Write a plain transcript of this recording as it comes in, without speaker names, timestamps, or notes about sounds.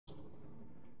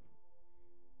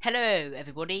Hello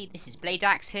everybody, this is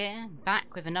Bladaxe here,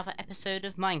 back with another episode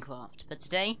of Minecraft. But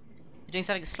today, we're doing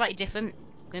something slightly different.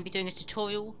 We're going to be doing a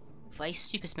tutorial for a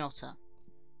super smelter.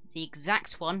 The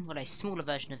exact one, well a smaller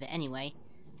version of it anyway,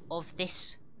 of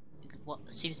this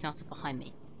super smelter behind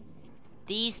me.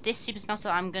 This super smelter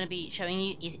I'm going to be showing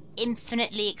you is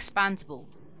infinitely expandable.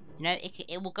 You know,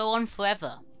 it will go on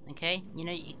forever, okay? You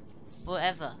know,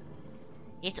 forever.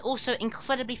 It's also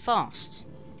incredibly fast.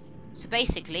 So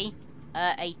basically,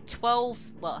 a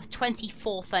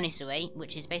 24 furnace array,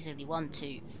 which is basically 1,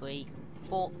 2, 3,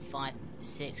 4, 5,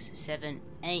 6, 7,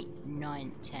 8,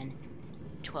 9, 10,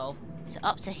 12. So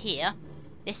up to here,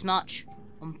 this much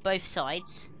on both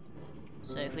sides.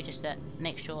 So if we just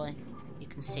make sure you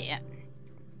can see it,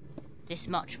 this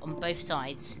much on both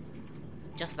sides,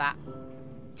 just that,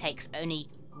 takes only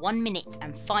 1 minute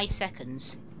and 5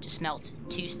 seconds to smelt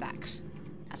 2 stacks.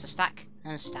 That's a stack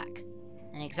and a stack.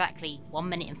 In exactly 1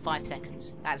 minute and 5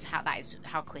 seconds. That is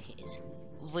how quick it is.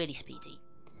 Really speedy.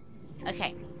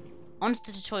 Okay, on to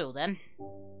the tutorial then.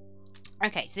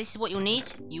 Okay, so this is what you'll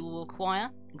need. You will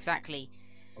require exactly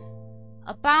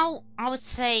about, I would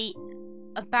say,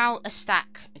 about a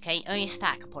stack. Okay, only a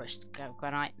stack of polished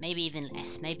granite. Maybe even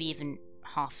less. Maybe even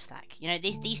half a stack. You know,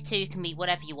 these two can be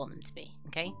whatever you want them to be.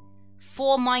 Okay,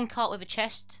 4 minecart with a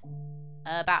chest.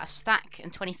 About a stack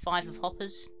and 25 of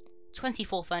hoppers.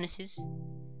 24 furnaces.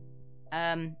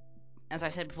 As I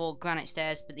said before, granite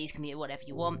stairs, but these can be whatever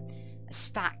you want. A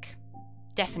stack,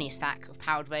 definitely a stack of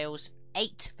powered rails.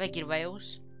 8 regular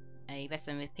rails. A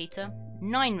redstone repeater.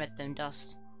 9 redstone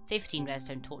dust. 15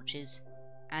 redstone torches.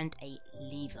 And a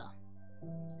lever.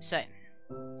 So,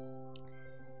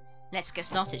 let's get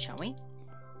started, shall we?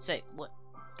 So,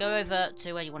 go over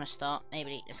to where you want to start.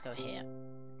 Maybe let's go here.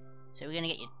 So we're going to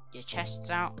get your chests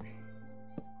out.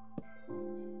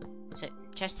 So,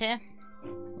 chest here.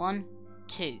 1,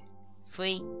 2,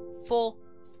 3, 4,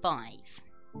 5.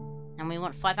 And we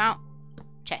want 5 out.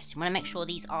 Chest. You want to make sure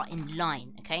these are in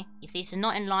line, okay? If these are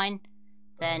not in line,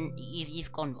 then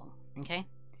you've gone wrong, okay?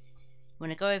 You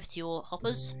want to go over to your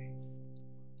hoppers.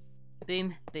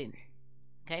 Boom, boom.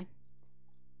 Okay?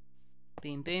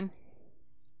 Boom, boom.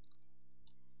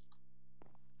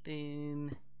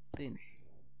 Boom, boom.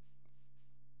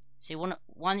 So you want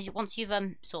to, once you've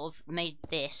sort of made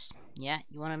this, yeah,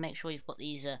 you want to make sure you've got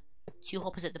these 2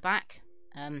 hoppers at the back.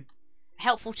 A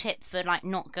helpful tip for like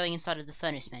not going inside of the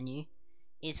furnace menu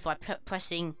is by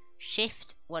pressing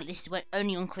Shift. Well, this is where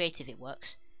only on creative it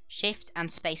works. Shift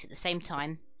and space at the same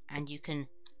time, and you can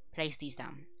place these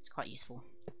down. It's quite useful.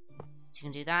 So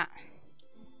you can do that.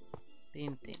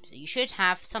 Boom, boom. So you should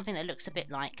have something that looks a bit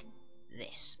like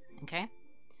this. Okay.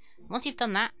 Once you've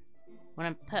done that, you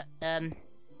want to put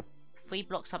 3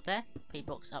 blocks up there, 3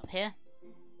 blocks up here.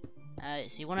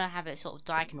 So you want to have a sort of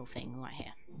diagonal thing right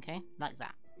here, okay, like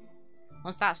that.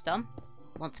 Once that's done,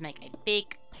 you want to make a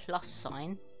big plus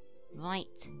sign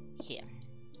right here.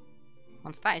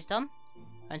 Once that is done,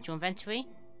 go into your inventory,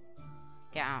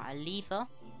 get out a lever,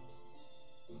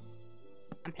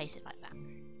 and place it like that.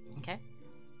 Okay,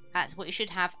 that's what you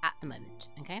should have at the moment.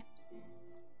 Okay.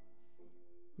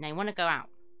 Now you want to go out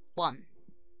 1,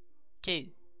 2,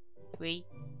 3,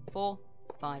 4,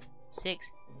 5,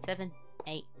 6, 7,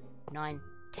 8, 9,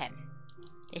 10.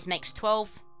 This makes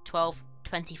 12, 12,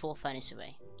 24 furnace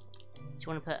array. So you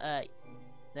want to put,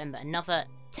 remember, another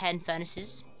 10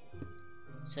 furnaces.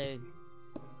 So,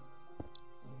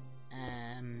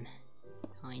 9,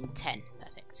 10.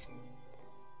 Perfect.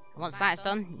 And once that is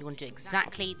done, you want to do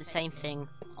exactly the same thing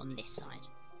on this side.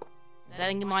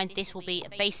 Bearing in mind, this will be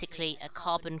basically a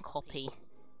carbon copy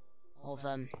of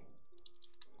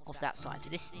that side. So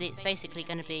it's basically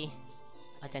going to be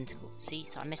identical. See,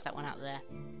 so I missed that one out there.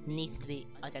 It needs to be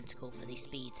identical for the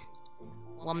speed.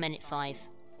 1 minute 5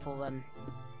 for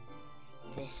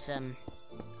this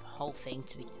whole thing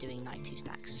to be doing like 2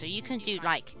 stacks. So you can do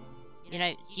like, you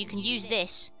know, you can use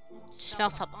this to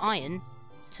smelt up iron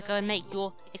to go and make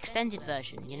your extended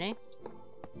version. You know.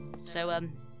 So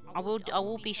I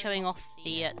will be showing off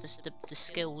the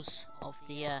skills of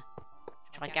the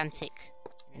gigantic,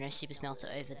 you know, super smelter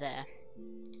over there.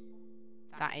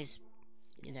 That is,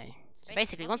 you know. So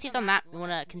basically, once you've done that, we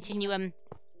want to continue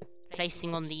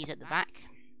placing on these at the back.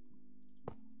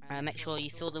 Make sure you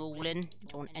fill them all in.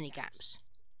 Don't want any gaps.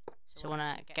 So I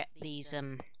want to get these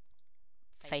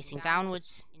facing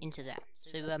downwards into there.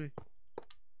 So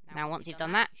now once you've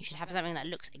done that, you should have something that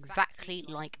looks exactly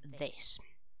like this.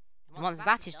 And once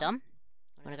that is done,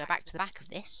 I'm going to go back to the back of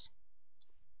this.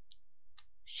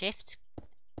 Shift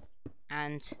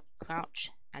and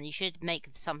crouch, and you should make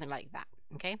something like that,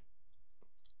 okay?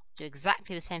 Do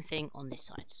exactly the same thing on this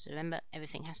side. So remember,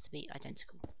 everything has to be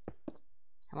identical.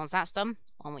 And once that's done,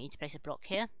 I want you to place a block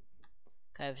here.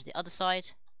 Go over to the other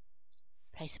side.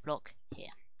 Place a block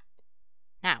here.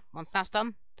 Now, once that's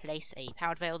done, place a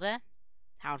powered rail there.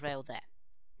 Powered rail there.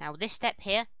 Now, this step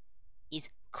here is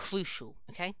crucial,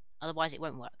 okay? Otherwise, it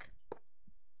won't work.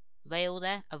 Rail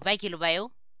there. A regular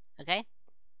rail, okay?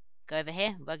 Go over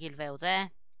here. Regular rail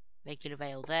there. Regular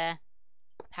rail there.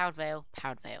 Powered rail,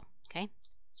 okay?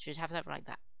 Should have that like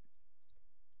that.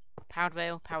 Powered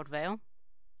rail,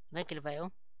 regular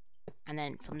rail, and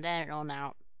then from there on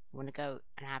out, we want to go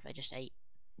and have just a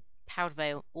powered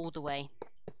rail all the way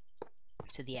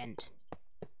to the end.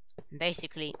 And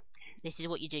basically, this is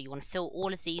what you do. You want to fill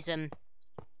all of these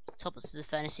tops of the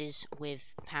furnaces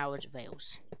with powered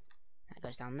rails. That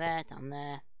goes down there,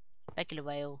 regular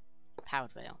rail,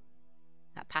 powered rail.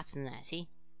 That pattern there, see?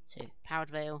 So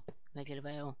powered rail, regular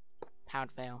rail,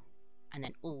 powered rail, and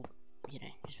then all,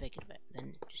 just regular rail,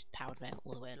 then just powered rail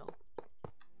all the way along.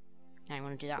 Now you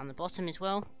want to do that on the bottom as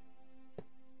well.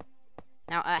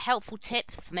 Now a helpful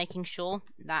tip for making sure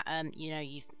that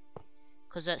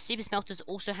because super smelters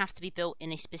also have to be built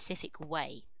in a specific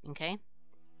way, okay?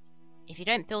 If you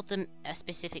don't build them a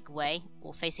specific way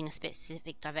or facing a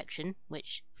specific direction,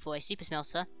 which for a super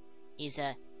smelter is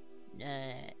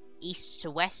east to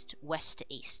west, west to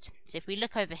east. So if we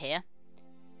look over here,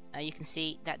 you can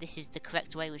see that this is the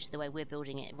correct way, which is the way we're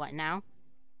building it right now.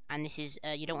 And this is,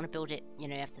 you don't want to build it,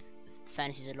 have the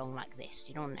furnaces along like this.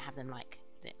 You don't want to have them like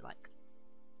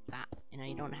that. You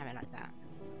don't want to have it like that.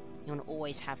 You want to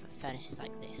always have furnaces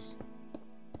like this.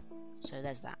 So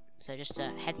there's that. So just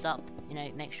a heads up,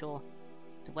 make sure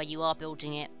the way you are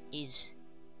building it is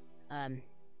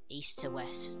east to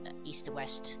west.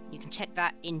 You can check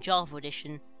that in Java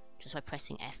Edition just by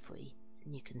pressing F3,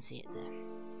 and you can see it there.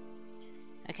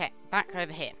 Okay, back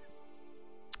over here.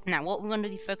 Now, what we're going to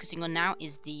be focusing on now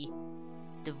is the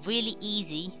really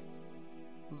easy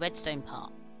redstone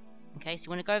part. Okay, so you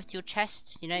want to go over to your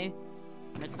chest, you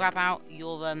want to grab out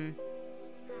your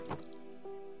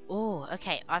Oh,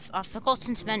 okay, I've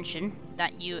forgotten to mention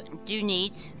that you do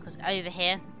need, because over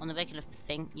here on the regular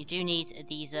thing, you do need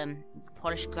these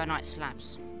polished granite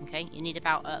slabs. Okay, you need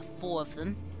about 4 of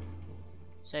them.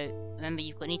 So remember,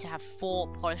 need to have 4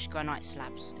 polished granite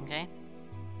slabs. Okay.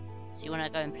 So you want to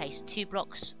go and place 2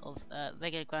 blocks of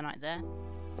regular granite there,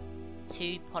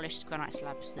 2 polished granite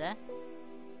slabs there.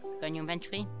 Go in your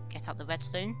inventory, get out the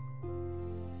redstone,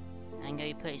 and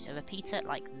go put a repeater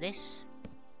like this.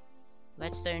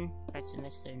 Redstone, redstone,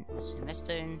 redstone, redstone,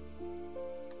 redstone.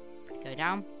 Go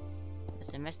down.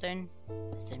 Redstone, redstone,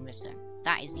 redstone, redstone.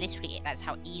 That is literally it. That's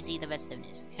how easy the redstone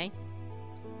is. Okay.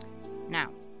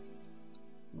 Now,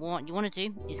 what you want to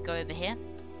do is go over here.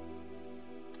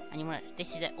 And you want to,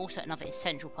 this is also another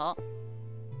essential part,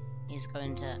 is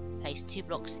going to place 2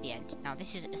 blocks at the end. Now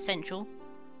this is essential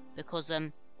because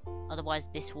otherwise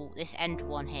this end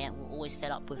one here will always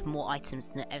fill up with more items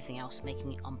than everything else,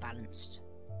 making it unbalanced.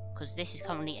 Because this is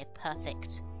currently a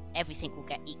perfect, everything will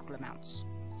get equal amounts.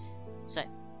 So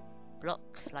block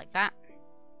like that,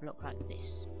 block like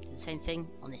this. Do the same thing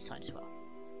on this side as well.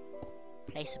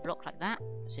 Place a block like that,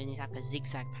 so you need to have a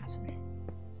zigzag pattern.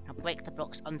 Now break the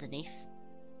blocks underneath.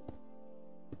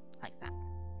 Like that.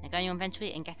 Now go in your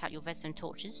inventory and get out your redstone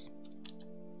torches.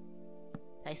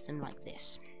 Place them like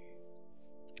this.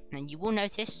 And you will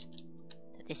notice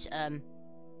that this,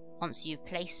 once you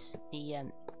place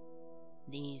the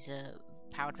these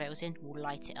powered rails in, will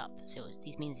light it up. So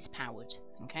this means it's powered.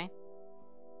 Okay.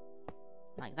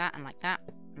 Like that and like that,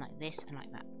 and like this and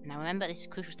like that. Now remember, this is a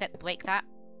crucial step. Break that.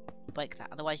 Break that.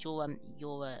 Otherwise, your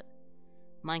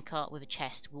minecart with a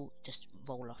chest will just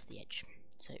roll off the edge.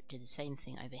 So do the same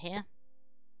thing over here.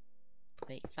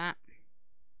 Break that.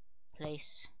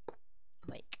 Place.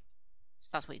 Break. So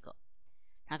that's what you've got.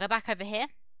 Now go back over here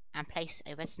and place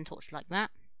a redstone torch like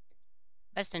that.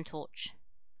 Redstone torch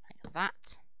like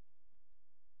that.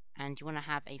 And you want to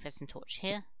have a redstone torch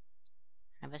here.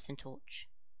 And a redstone torch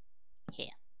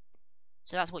here.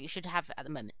 So that's what you should have at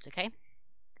the moment, okay?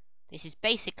 This is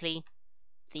basically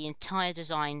the entire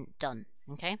design done,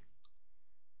 okay?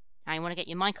 Now you want to get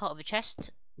your minecart of a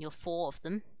chest, your 4 of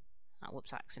them. Oh,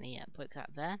 whoops, I accidentally broke that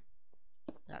there.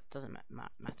 That doesn't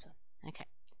matter. Okay.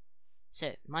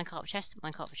 So, minecart of a chest,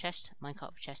 minecart of a chest, minecart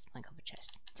of a chest, minecart of a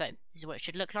chest. So, this is what it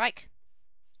should look like.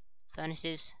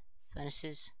 Furnaces,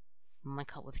 furnaces,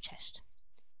 minecart with a chest.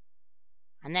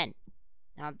 And then,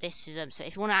 now this is, so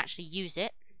if you want to actually use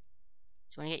it,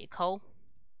 so you want to get your coal,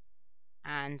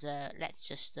 and let's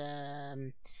just,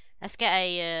 let's get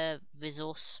a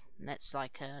resource. Let's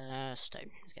like a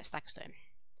stone. Let's get a stack of stone.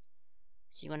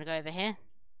 So you want to go over here,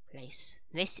 place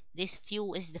this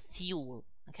fuel is the fuel,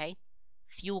 okay?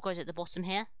 Fuel goes at the bottom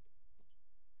here.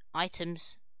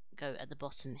 items go at the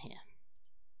bottom here.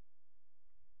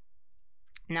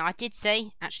 Now I did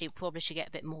say, actually probably should get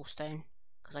a bit more stone,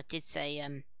 because I did say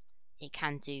it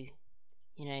can do,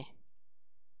 you know,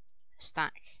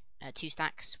 stack, 2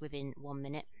 stacks within 1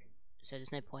 minute, so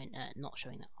there's no point not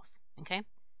showing that off. Okay,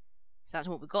 so that's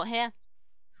what we've got here.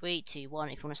 3, 2, 1.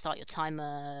 If you want to start your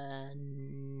timer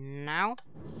now,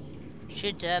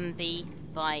 should be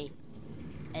by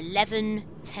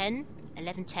 11:10.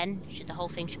 11:10 the whole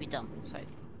thing should be done. So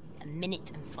 1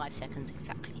 minute and 5 seconds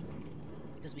exactly,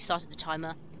 because we started the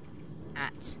timer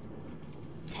at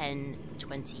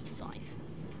 10:25.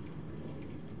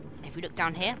 If we look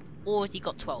down here, already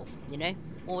got 12. You know,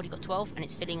 already got 12, and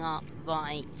it's filling up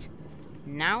right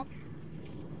now.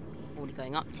 Already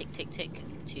going up, tick, tick, tick,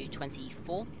 to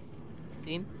 24.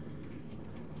 Boom.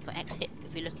 For exit,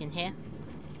 if we look in here,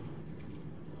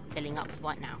 filling up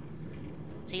right now.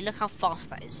 See, look how fast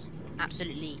that is.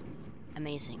 Absolutely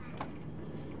amazing.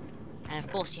 And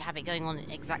of course, you have it going on at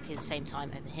exactly the same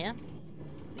time over here.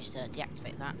 We just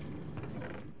deactivate that.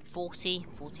 40,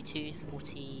 42,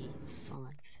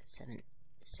 45, 7.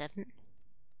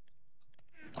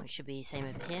 It should be the same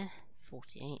over here.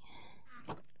 48.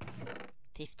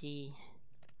 50,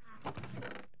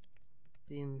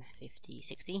 boom, 50,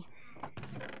 60.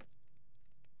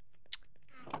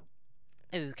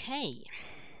 Okay.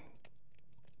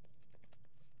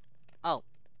 Oh,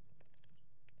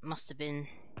 must have been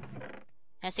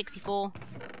 64,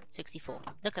 64.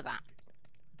 Look at that,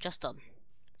 just done,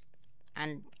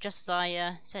 and just as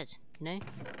I said, you know.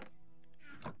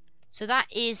 So that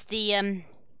is the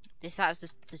that's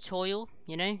the tutorial.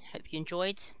 You know, hope you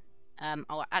enjoyed.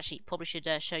 I actually probably should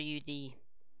show you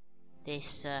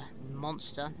this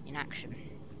monster in action.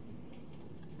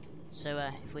 So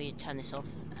if we turn this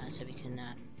off, so we can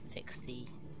fix the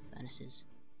furnaces.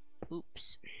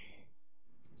 Oops.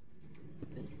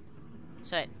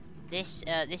 So this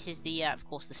is the of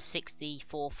course the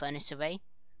 64 furnace array.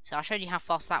 So I showed you how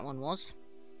fast that one was.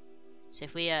 So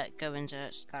if we go into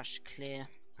 /clear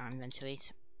our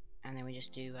inventories, and then we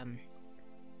just do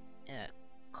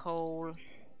coal.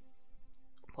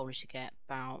 Probably should get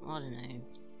about, I don't know,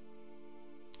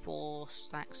 4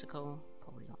 stacks of coal.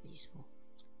 Probably not useful.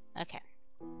 Okay,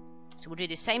 so we'll do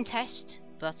the same test,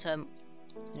 but you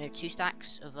know, 2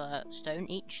 stacks of stone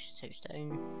each. So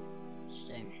stone,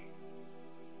 stone.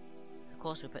 Of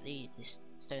course, we'll put this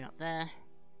stone up there,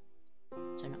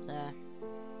 stone up there.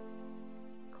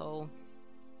 Coal,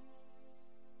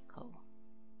 coal.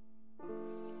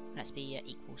 Let's be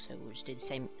equal. So we'll just do the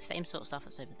same sort of stuff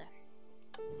that's over there.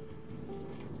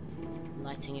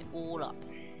 Lighting it all up,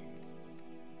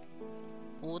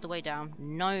 all the way down.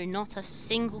 No, not a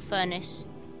single furnace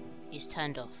is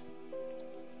turned off.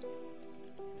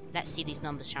 Let's see these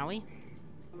numbers, shall we?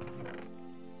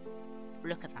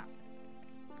 Look at that.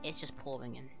 It's just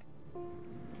pouring in.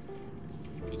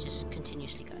 It's just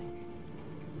continuously going.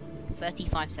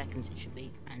 35 seconds it should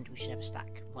be, and we should have a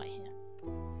stack right here.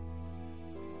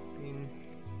 Boom.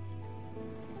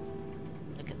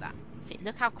 Look at that.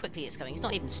 Look how quickly it's going. It's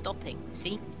not even stopping.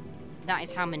 See? That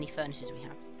is how many furnaces we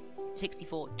have.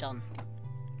 64, done.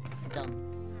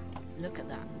 Done. Look at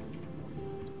that.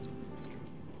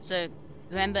 So,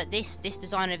 remember, this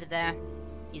design over there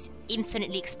is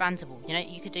infinitely expandable. You know,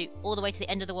 you could do all the way to the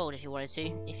end of the world if you wanted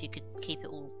to. If you could keep it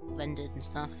all rendered and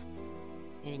stuff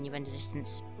in your render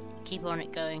distance. Keep on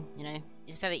it going, you know.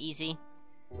 It's very easy.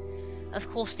 Of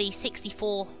course, the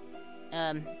 64...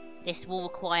 this will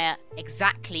require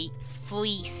exactly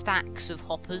 3 stacks of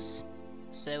hoppers,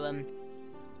 so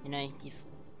you know,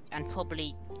 and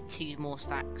probably 2 more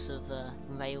stacks of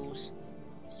rails.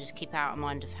 So just keep out of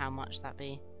mind of how much that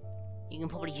be. You can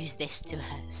probably use this to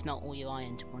smelt all your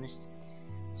iron, to be honest.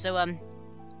 So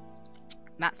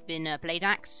that's been Blade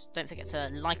Axe. Don't forget to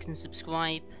like and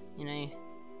subscribe. You know,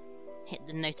 hit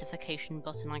the notification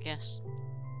button, I guess.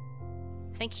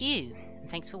 Thank you, and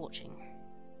thanks for watching.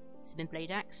 This has been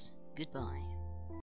Blade Axe. Goodbye.